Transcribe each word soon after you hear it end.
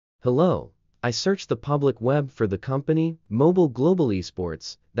Hello, I searched the public web for the company, Mobile Global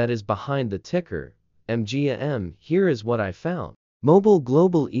Esports, that is behind the ticker, MGAM. Here is what I found. Mobile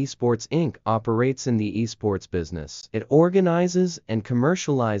Global Esports Inc. operates in the esports business. It organizes and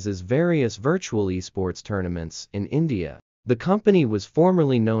commercializes various virtual esports tournaments in India. The company was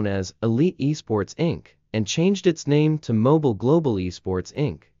formerly known as Elite Esports Inc. and changed its name to Mobile Global Esports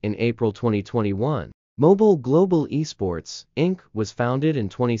Inc. in April 2021. Mobile Global Esports Inc. was founded in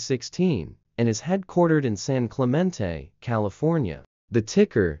 2016 and is headquartered in San Clemente, California. The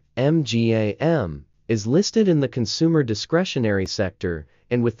ticker, MGAM, is listed in the consumer discretionary sector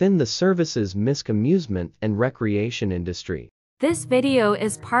and within the services, amusement and recreation industry. This video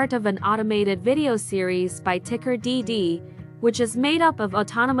is part of an automated video series by Ticker DD, which is made up of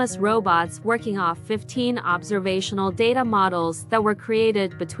autonomous robots working off 15 observational data models that were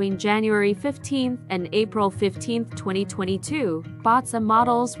created between January 15th and April 15th, 2022. Bots and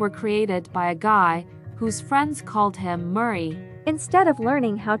models were created by a guy whose friends called him Murray. Instead of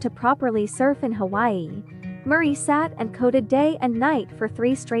learning how to properly surf in Hawaii, Murray sat and coded day and night for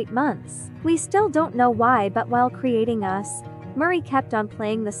 3 straight months. We still don't know why, but while creating us, Murray kept on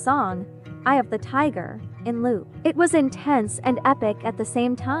playing the song, Eye of the Tiger, in loop. It was intense and epic at the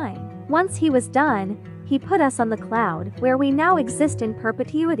same time. Once he was done, he put us on the cloud, where we now exist in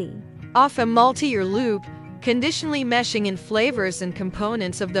perpetuity. Off a multi-year loop, conditionally meshing in flavors and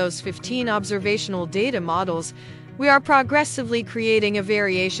components of those 15 observational data models, we are progressively creating a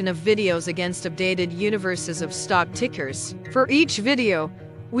variation of videos against updated universes of stock tickers. For each video,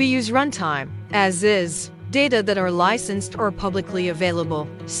 we use runtime, as is, data that are licensed or publicly available.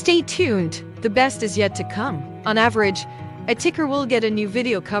 Stay tuned, the best is yet to come. On average, a ticker will get a new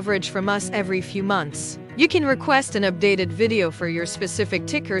video coverage from us every few months. You can request an updated video for your specific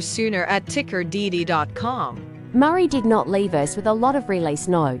ticker sooner at tickerdd.com. Murray did not leave us with a lot of release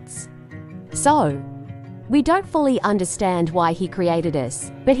notes. So, we don't fully understand why he created us,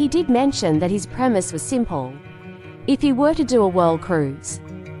 but he did mention that his premise was simple. If he were to do a world cruise,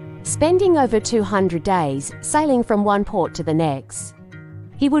 spending over 200 days sailing from one port to the next,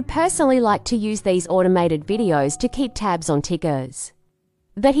 he would personally like to use these automated videos to keep tabs on tickers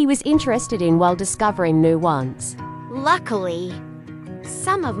that he was interested in while discovering new ones. Luckily,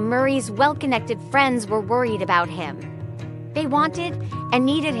 some of Murray's well-connected friends were worried about him. They wanted and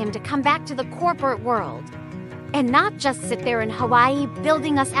needed him to come back to the corporate world and not just sit there in Hawaii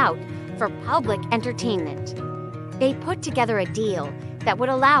building us out for public entertainment. They put together a deal that would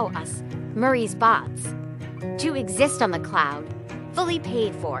allow us, Murray's bots, to exist on the cloud, fully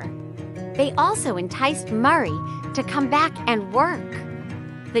paid for. They also enticed Murray to come back and work.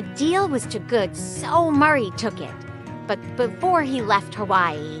 The deal was too good, so Murray took it. But before he left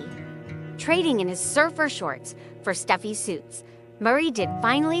Hawaii, trading in his surfer shorts for stuffy suits, Murray did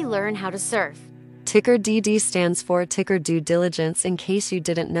finally learn how to surf. Ticker DD stands for Ticker Due Diligence, in case you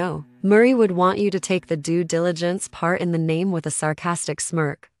didn't know. Murray would want you to take the due diligence part in the name with a sarcastic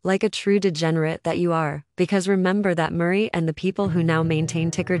smirk, like a true degenerate that you are. Because remember that Murray and the people who now maintain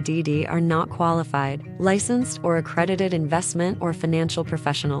Ticker DD are not qualified, licensed, or accredited investment or financial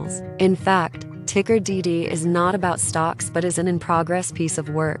professionals. In fact, Ticker DD is not about stocks but is an in-progress piece of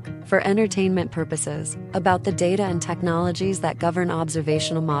work, for entertainment purposes, about the data and technologies that govern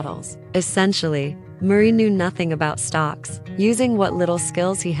observational models. Essentially, Murray knew nothing about stocks. Using what little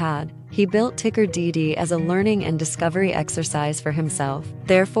skills he had, he built Ticker DD as a learning and discovery exercise for himself.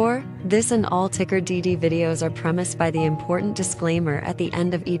 Therefore, this and all Ticker DD videos are premised by the important disclaimer at the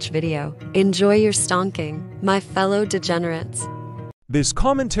end of each video. Enjoy your stonking, my fellow degenerates. This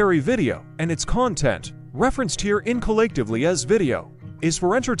commentary video and its content, referenced here collectively as video, is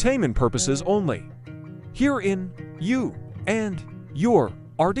for entertainment purposes only. Herein, you and your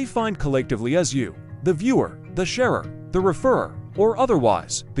are defined collectively as you, the viewer, the sharer, the referrer, or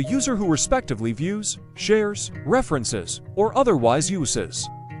otherwise, the user who respectively views, shares, references, or otherwise uses.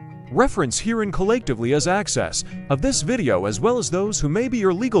 Reference herein collectively as access of this video as well as those who may be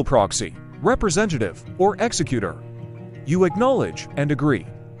your legal proxy, representative, or executor. You acknowledge and agree.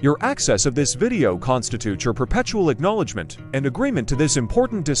 Your access of this video constitutes your perpetual acknowledgement and agreement to this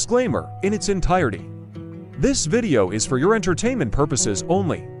important disclaimer in its entirety. This video is for your entertainment purposes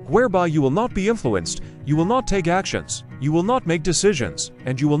only, whereby you will not be influenced, you will not take actions, you will not make decisions,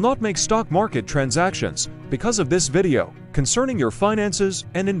 and you will not make stock market transactions because of this video concerning your finances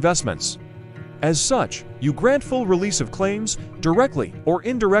and investments. As such, you grant full release of claims, directly or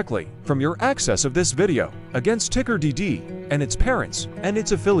indirectly, from your access of this video against Ticker DD and its parents and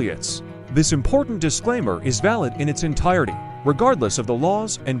its affiliates. This important disclaimer is valid in its entirety, regardless of the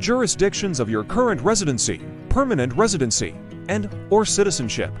laws and jurisdictions of your current residency, permanent residency, and/or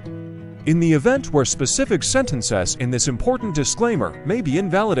citizenship. In the event where specific sentences in this important disclaimer may be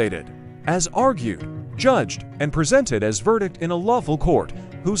invalidated, as argued, judged, and presented as verdict in a lawful court,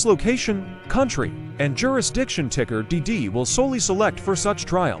 whose location, country, and jurisdiction ticker DD will solely select for such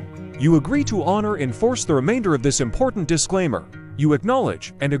trial. You agree to honor and enforce the remainder of this important disclaimer. You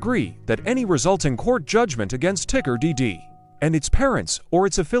acknowledge and agree that any resulting court judgment against ticker DD and its parents or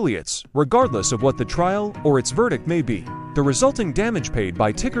its affiliates, regardless of what the trial or its verdict may be, the resulting damage paid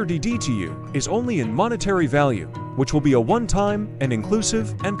by ticker DD to you is only in monetary value, which will be a one-time and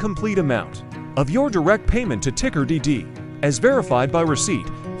inclusive and complete amount of your direct payment to ticker DD, as verified by receipt,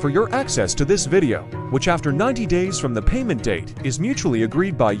 for your access to this video, which after 90 days from the payment date is mutually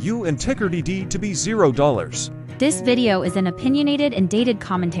agreed by you and ticker DD to be $0. This video is an opinionated and dated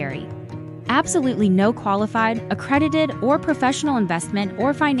commentary. Absolutely no qualified, accredited, or professional investment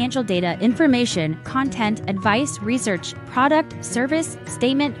or financial data, information, content, advice, research, product, service,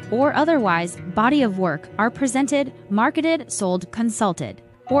 statement, or otherwise body of work are presented, marketed, sold, consulted,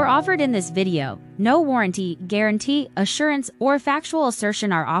 or offered in this video. No warranty, guarantee, assurance, or factual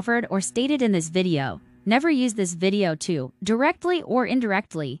assertion are offered or stated in this video. Never use this video to, directly or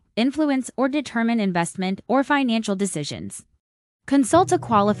indirectly, influence or determine investment or financial decisions. Consult a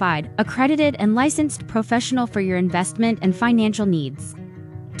qualified, accredited, and licensed professional for your investment and financial needs.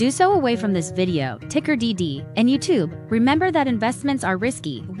 Do so away from this video, ticker DD, and YouTube. Remember that investments are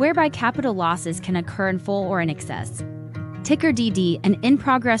risky, whereby capital losses can occur in full or in excess. Ticker DD, an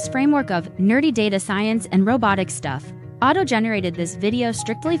in-progress framework of nerdy data science and robotic stuff, auto-generated this video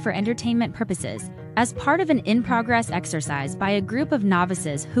strictly for entertainment purposes, as part of an in-progress exercise by a group of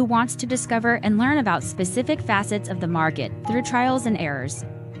novices who wants to discover and learn about specific facets of the market through trials and errors.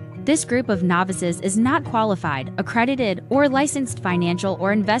 This group of novices is not qualified, accredited, or licensed financial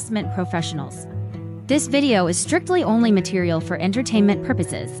or investment professionals. This video is strictly only material for entertainment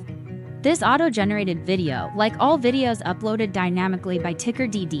purposes. This auto-generated video, like all videos uploaded dynamically by ticker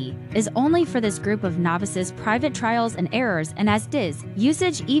DD, is only for this group of novices' private trials and errors, and as is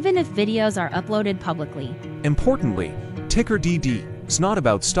usage even if videos are uploaded publicly. Importantly, ticker DD is not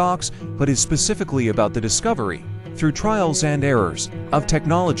about stocks, but is specifically about the discovery, through trials and errors, of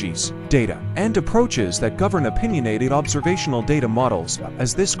technologies, data, and approaches that govern opinionated observational data models,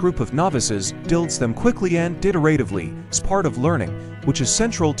 as this group of novices builds them quickly and iteratively as part of learning, which is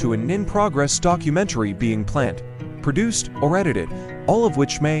central to an in-progress documentary being planned, produced, or edited, all of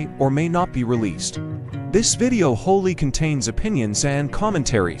which may or may not be released. This video wholly contains opinions and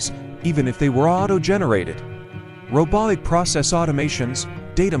commentaries, even if they were auto-generated. Robotic process automations,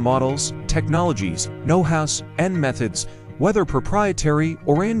 data models, technologies, know-hows, and methods, whether proprietary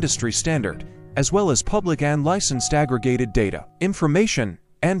or industry standard, as well as public and licensed aggregated data, information,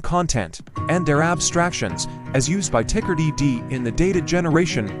 and content, and their abstractions, as used by ticker DD in the data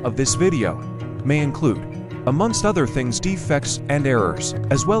generation of this video, may include, amongst other things, defects and errors,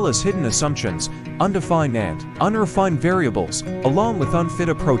 as well as hidden assumptions, undefined and unrefined variables, along with unfit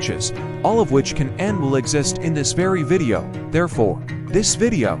approaches, all of which can and will exist in this very video. Therefore, this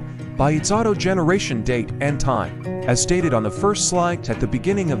video, by its auto-generation date and time, as stated on the first slide at the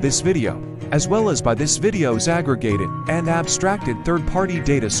beginning of this video, as well as by this video's aggregated and abstracted third-party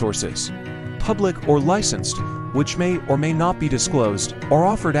data sources, public or licensed, which may or may not be disclosed or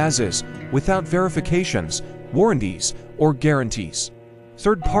offered as is, without verifications, warranties, or guarantees.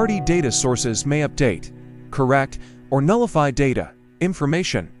 Third-party data sources may update, correct, or nullify data,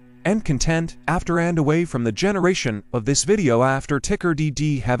 information, and content after and away from the generation of this video after ticker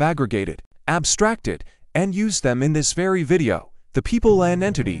DD have aggregated, abstracted, and used them in this very video. The people and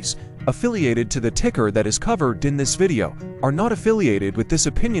entities affiliated to the ticker that is covered in this video are not affiliated with this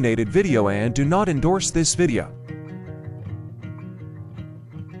opinionated video and do not endorse this video.